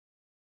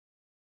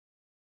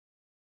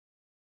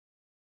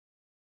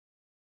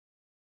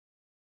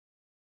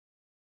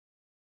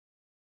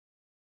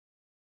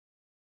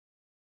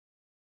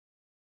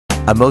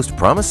A most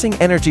promising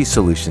energy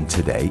solution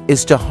today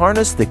is to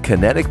harness the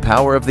kinetic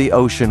power of the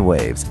ocean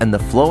waves and the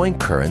flowing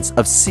currents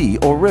of sea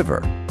or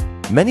river.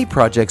 Many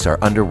projects are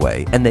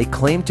underway and they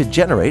claim to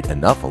generate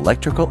enough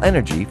electrical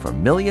energy for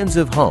millions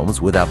of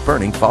homes without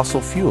burning fossil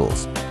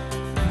fuels.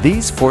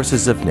 These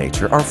forces of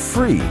nature are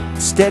free,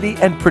 steady,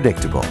 and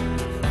predictable.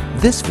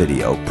 This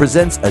video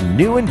presents a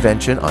new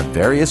invention on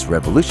various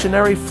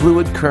revolutionary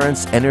fluid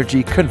currents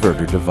energy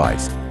converter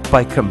device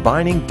by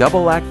combining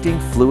double-acting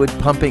fluid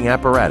pumping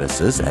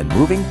apparatuses and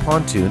moving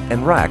pontoon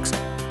and racks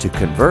to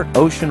convert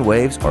ocean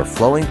waves or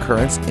flowing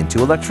currents into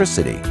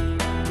electricity.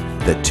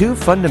 The two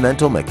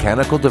fundamental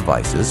mechanical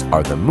devices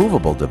are the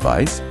movable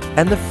device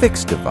and the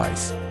fixed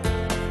device.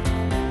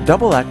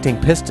 Double-acting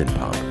piston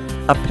pump.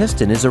 A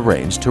piston is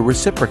arranged to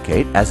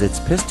reciprocate as its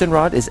piston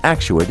rod is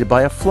actuated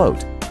by a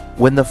float.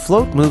 When the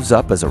float moves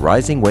up as a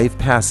rising wave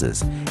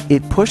passes,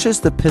 it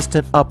pushes the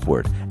piston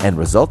upward and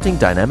resulting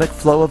dynamic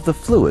flow of the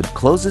fluid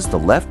closes the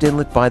left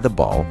inlet by the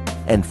ball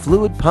and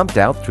fluid pumped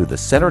out through the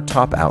center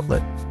top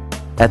outlet.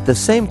 At the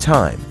same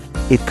time,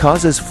 it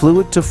causes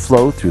fluid to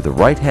flow through the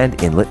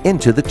right-hand inlet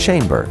into the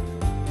chamber.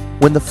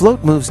 When the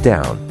float moves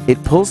down,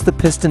 it pulls the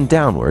piston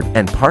downward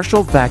and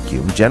partial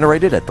vacuum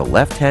generated at the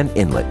left-hand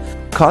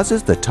inlet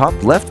causes the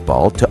top left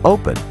ball to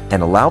open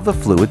and allow the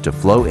fluid to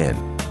flow in.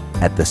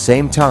 At the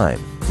same time,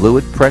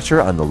 fluid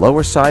pressure on the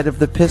lower side of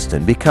the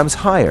piston becomes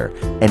higher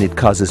and it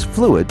causes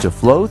fluid to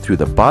flow through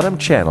the bottom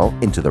channel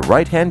into the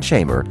right-hand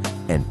chamber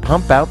and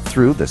pump out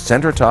through the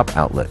center top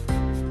outlet.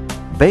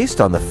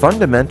 Based on the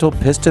fundamental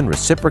piston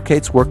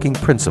reciprocates working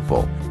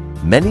principle,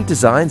 many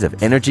designs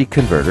of energy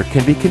converter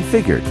can be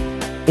configured.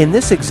 In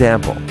this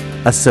example,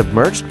 a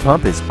submerged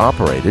pump is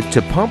operated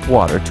to pump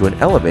water to an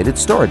elevated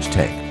storage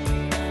tank.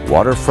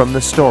 Water from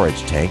the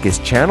storage tank is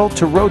channeled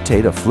to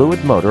rotate a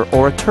fluid motor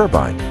or a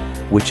turbine,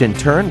 which in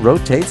turn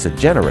rotates a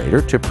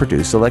generator to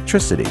produce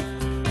electricity.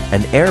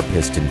 An air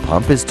piston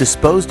pump is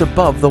disposed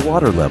above the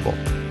water level.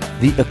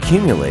 The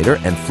accumulator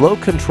and flow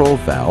control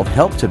valve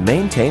help to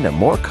maintain a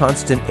more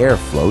constant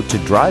airflow to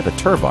drive a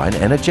turbine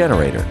and a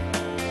generator.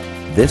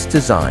 This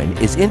design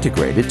is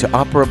integrated to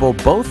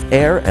operable both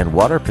air and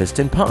water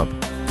piston pump.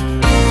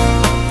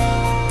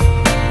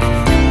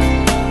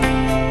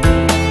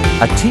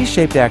 A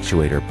T-shaped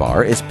actuator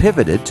bar is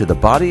pivoted to the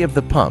body of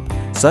the pump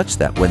such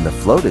that when the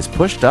float is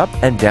pushed up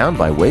and down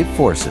by wave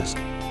forces,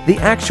 the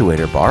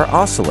actuator bar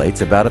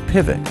oscillates about a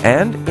pivot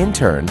and, in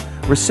turn,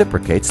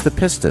 reciprocates the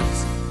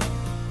pistons.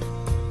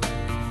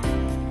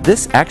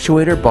 This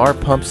actuator bar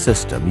pump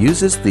system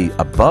uses the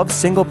above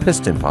single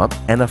piston pump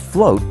and a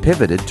float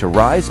pivoted to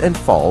rise and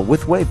fall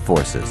with wave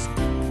forces.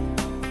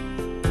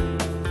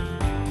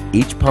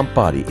 Each pump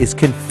body is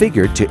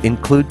configured to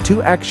include two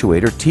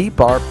actuator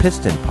T-bar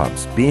piston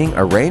pumps being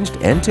arranged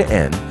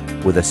end-to-end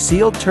with a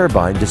sealed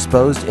turbine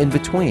disposed in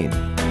between.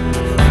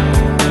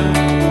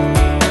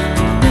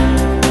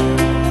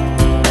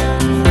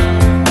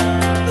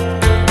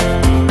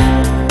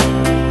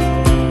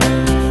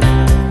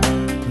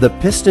 The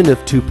piston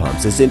of two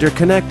pumps is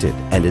interconnected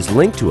and is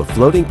linked to a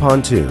floating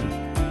pontoon.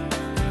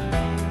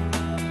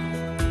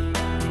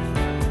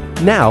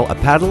 Now a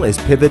paddle is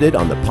pivoted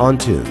on the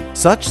pontoon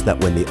such that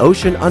when the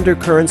ocean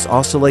undercurrents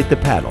oscillate the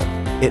paddle,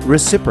 it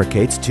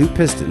reciprocates two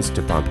pistons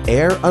to pump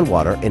air and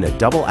water in a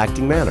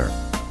double-acting manner.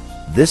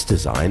 This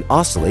design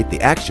oscillates the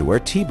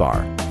actuator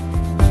T-bar.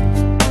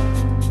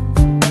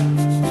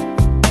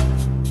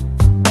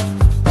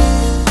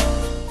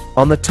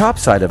 On the top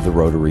side of the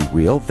rotary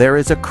wheel, there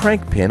is a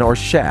crank pin or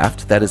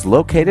shaft that is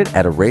located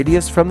at a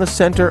radius from the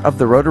center of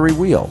the rotary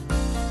wheel.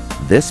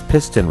 This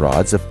piston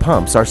rods of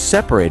pumps are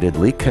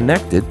separatedly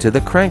connected to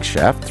the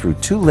crankshaft through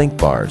two link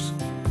bars.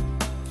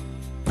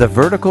 The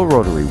vertical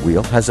rotary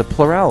wheel has a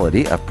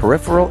plurality of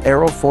peripheral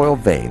aerofoil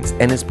vanes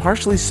and is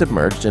partially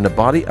submerged in a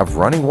body of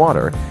running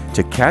water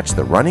to catch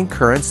the running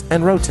currents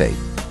and rotate.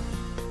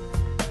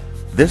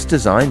 This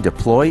design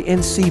deploy in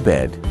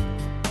seabed.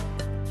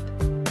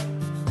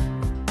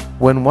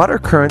 When water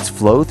currents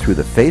flow through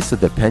the face of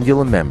the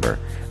pendulum member,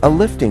 a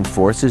lifting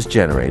force is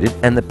generated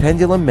and the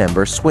pendulum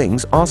member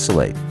swings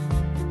oscillate.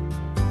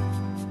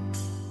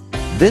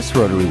 This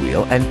rotary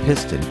wheel and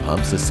piston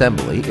pumps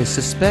assembly is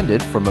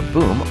suspended from a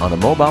boom on a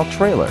mobile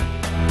trailer.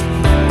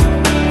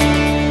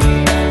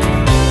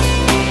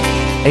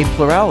 A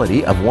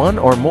plurality of one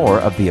or more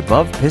of the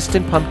above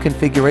piston pump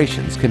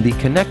configurations can be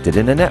connected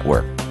in a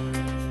network.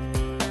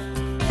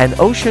 An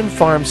ocean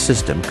farm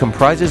system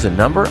comprises a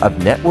number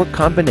of network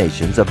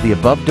combinations of the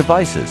above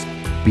devices,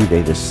 be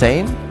they the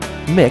same,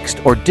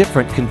 mixed, or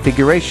different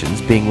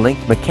configurations being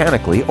linked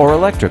mechanically or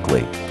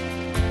electrically.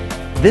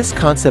 This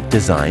concept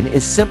design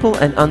is simple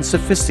and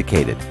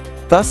unsophisticated,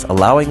 thus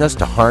allowing us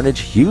to harness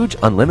huge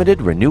unlimited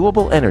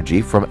renewable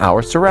energy from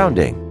our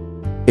surrounding.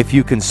 If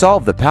you can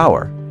solve the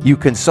power, you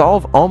can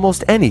solve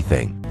almost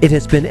anything. It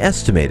has been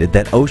estimated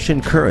that ocean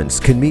currents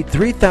can meet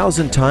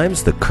 3,000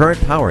 times the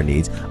current power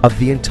needs of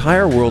the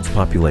entire world's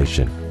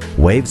population.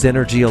 Waves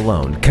energy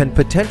alone can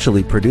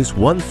potentially produce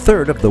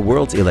 1/3 of the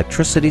world's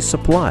electricity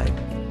supply.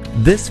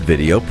 This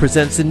video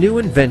presents a new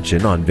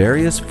invention on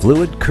various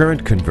fluid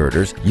current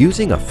converters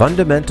using a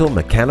fundamental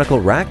mechanical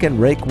rack and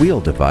rake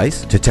wheel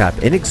device to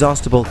tap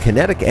inexhaustible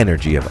kinetic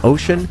energy of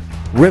ocean,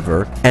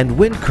 river, and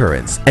wind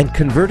currents and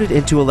convert it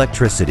into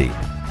electricity.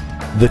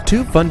 The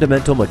two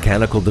fundamental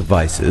mechanical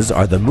devices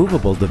are the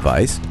movable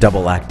device,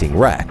 double-acting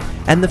rack,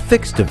 and the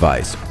fixed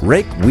device,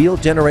 rake wheel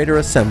generator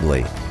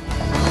assembly.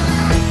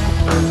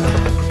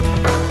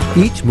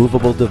 Each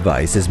movable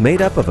device is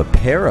made up of a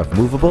pair of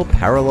movable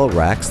parallel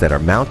racks that are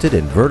mounted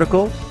in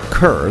vertical,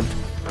 curved,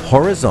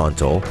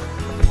 horizontal,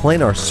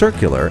 planar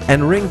circular,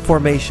 and ring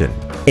formation.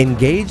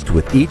 Engaged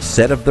with each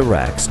set of the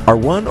racks are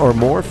one or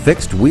more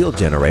fixed wheel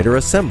generator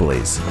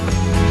assemblies.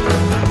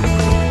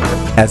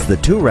 As the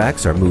two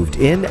racks are moved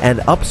in and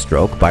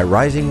upstroke by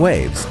rising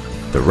waves,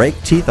 the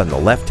rake teeth on the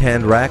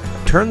left-hand rack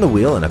turn the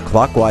wheel in a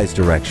clockwise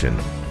direction,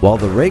 while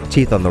the rake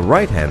teeth on the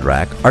right-hand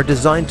rack are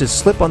designed to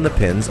slip on the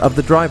pins of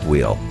the drive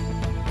wheel.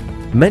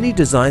 Many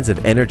designs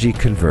of energy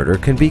converter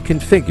can be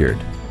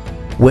configured.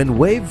 When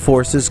wave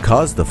forces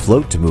cause the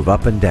float to move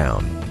up and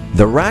down,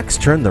 the racks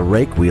turn the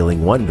rake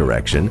wheeling one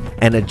direction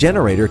and a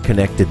generator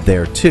connected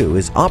thereto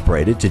is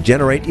operated to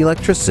generate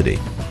electricity.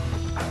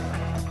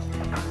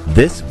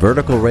 This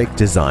vertical rake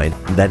design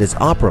that is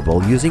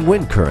operable using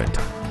wind current.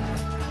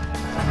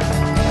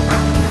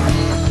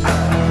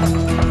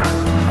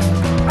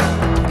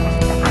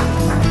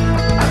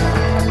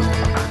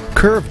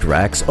 Curved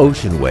rack's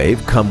ocean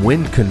wave cum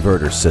wind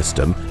converter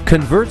system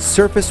converts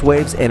surface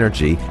waves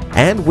energy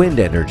and wind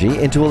energy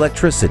into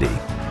electricity.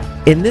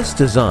 In this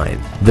design,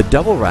 the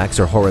double racks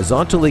are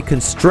horizontally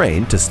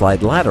constrained to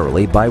slide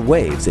laterally by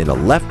waves in a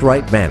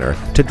left-right manner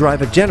to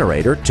drive a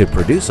generator to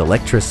produce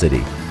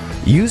electricity.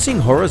 Using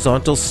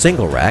horizontal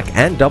single rack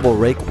and double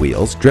rake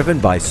wheels driven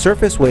by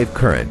surface wave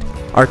current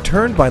are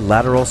turned by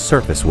lateral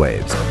surface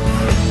waves.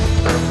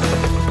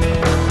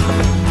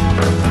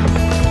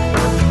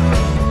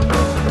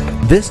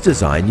 This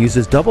design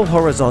uses double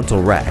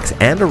horizontal racks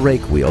and a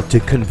rake wheel to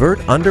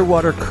convert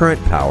underwater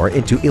current power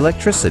into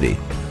electricity.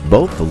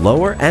 Both the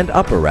lower and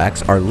upper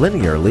racks are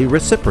linearly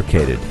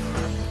reciprocated.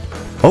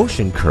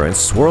 Ocean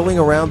currents swirling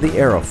around the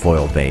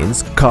aerofoil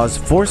vanes cause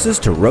forces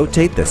to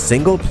rotate the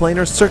single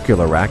planar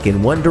circular rack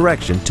in one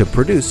direction to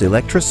produce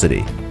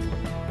electricity.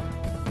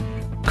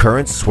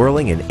 Currents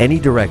swirling in any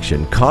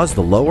direction cause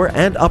the lower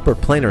and upper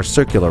planar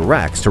circular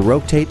racks to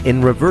rotate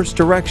in reverse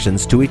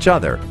directions to each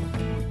other.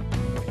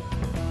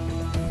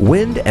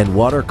 Wind and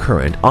water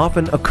current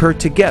often occur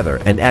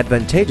together and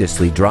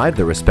advantageously drive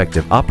the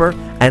respective upper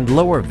and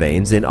lower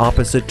vanes in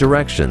opposite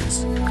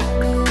directions.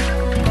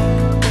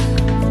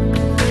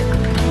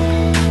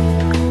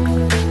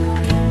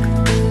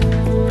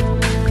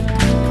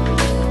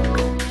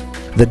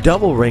 The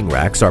double ring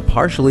racks are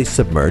partially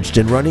submerged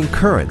in running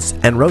currents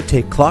and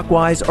rotate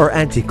clockwise or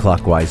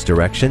anti-clockwise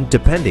direction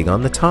depending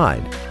on the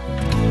tide.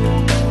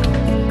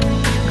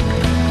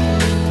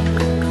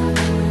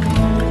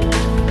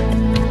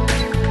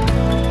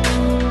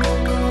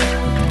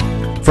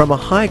 From a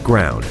high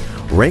ground,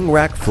 ring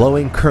rack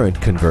flowing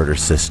current converter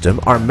system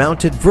are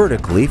mounted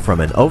vertically from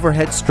an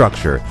overhead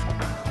structure.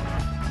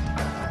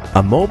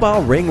 A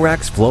mobile ring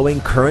rack's flowing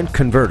current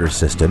converter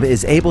system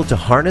is able to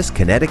harness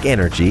kinetic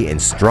energy in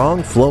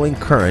strong flowing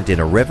current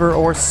in a river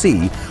or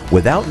sea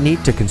without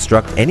need to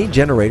construct any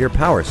generator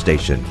power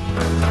station.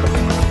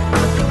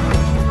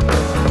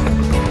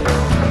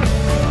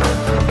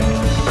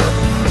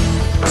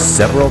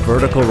 Several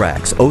vertical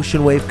racks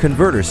ocean wave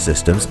converter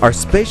systems are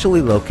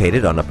spatially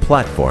located on a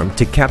platform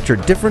to capture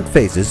different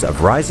phases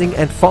of rising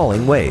and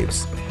falling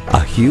waves.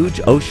 A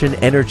huge ocean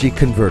energy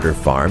converter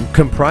farm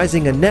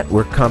comprising a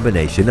network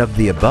combination of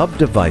the above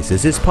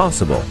devices is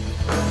possible.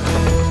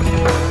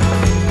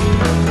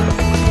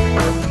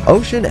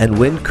 Ocean and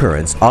wind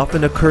currents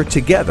often occur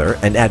together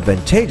and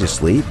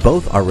advantageously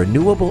both are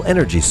renewable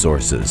energy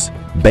sources.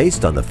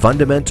 Based on the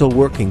fundamental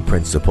working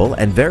principle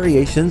and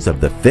variations of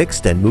the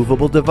fixed and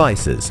movable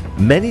devices,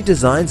 many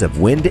designs of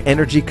wind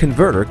energy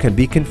converter can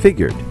be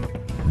configured.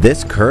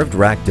 This curved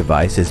rack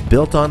device is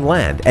built on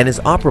land and is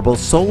operable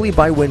solely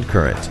by wind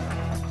current.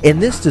 In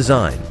this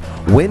design,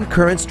 wind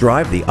currents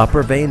drive the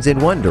upper vanes in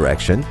one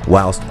direction,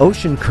 whilst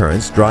ocean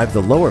currents drive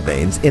the lower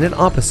vanes in an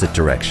opposite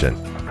direction.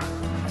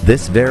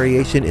 This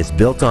variation is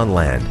built on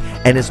land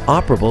and is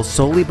operable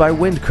solely by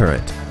wind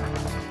current.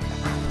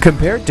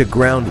 Compared to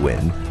ground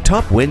wind,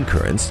 top wind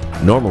currents,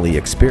 normally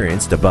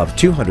experienced above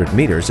 200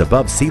 meters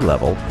above sea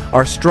level,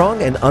 are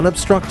strong and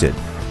unobstructed.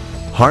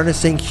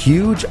 Harnessing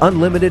huge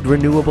unlimited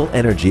renewable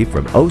energy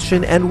from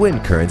ocean and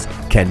wind currents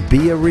can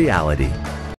be a reality.